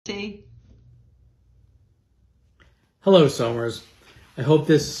Morrissey. Hello, Somers. I hope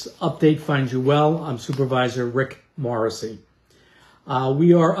this update finds you well. I'm Supervisor Rick Morrissey.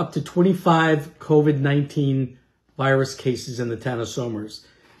 We are up to 25 COVID-19 virus cases in the town of Somers.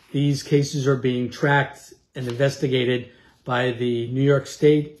 These cases are being tracked and investigated by the New York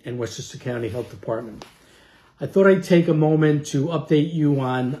State and Westchester County Health Department. I thought I'd take a moment to update you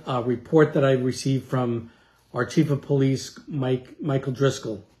on a report that I received from our Chief of Police, Michael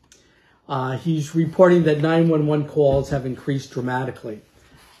Driscoll. He's reporting that 911 calls have increased dramatically.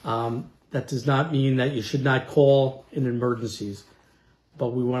 That does not mean that you should not call in emergencies,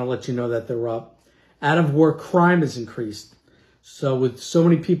 but we want to let you know that they're up. Out of work crime has increased. So with so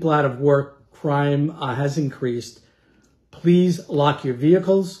many people out of work, crime has increased. Please lock your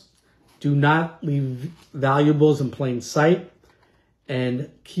vehicles. Do not leave valuables in plain sight, and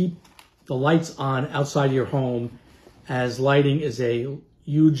keep the lights on outside your home, as lighting is a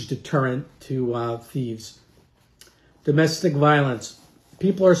huge deterrent to thieves. Domestic violence.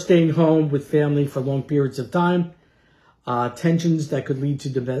 People are staying home with family for long periods of time. Tensions that could lead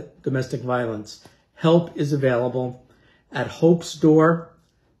to domestic violence. Help is available at Hope's Door,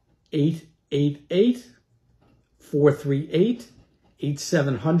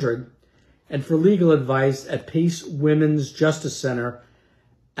 888-438-8700. And for legal advice at Pace Women's Justice Center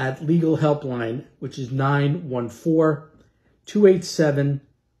at Legal Helpline, which is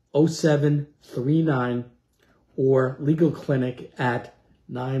 914-287-0739, or Legal Clinic at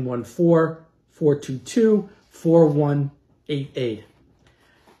 914-422-4188.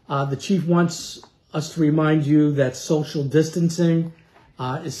 The Chief wants us to remind you that social distancing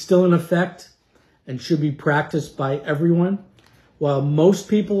is still in effect and should be practiced by everyone. While most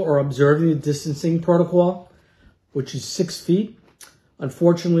people are observing the distancing protocol, which is 6 feet,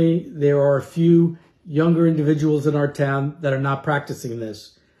 unfortunately, there are a few younger individuals in our town that are not practicing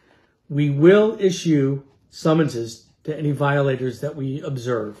this. We will issue summonses to any violators that we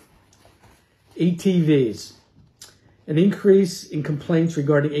observe. ATVs. An increase in complaints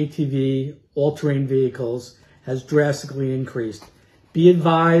regarding ATV, all-terrain vehicles, has drastically increased. Be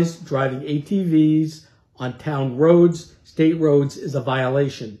advised, driving ATVs on town roads, state roads, is a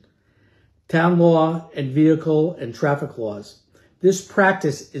violation. Town law and vehicle and traffic laws. This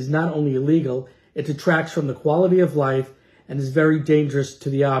practice is not only illegal, it detracts from the quality of life and is very dangerous to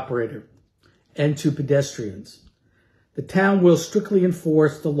the operator and to pedestrians. The town will strictly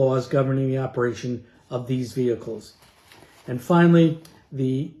enforce the laws governing the operation of these vehicles. And finally,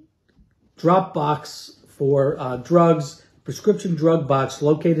 the drop box for drugs, prescription drug box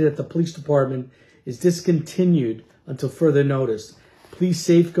located at the police department, is discontinued until further notice. Please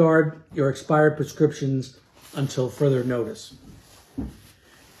safeguard your expired prescriptions until further notice.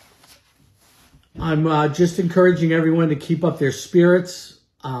 I'm just encouraging everyone to keep up their spirits,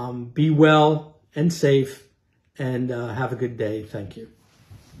 be well and safe, and have a good day. Thank you.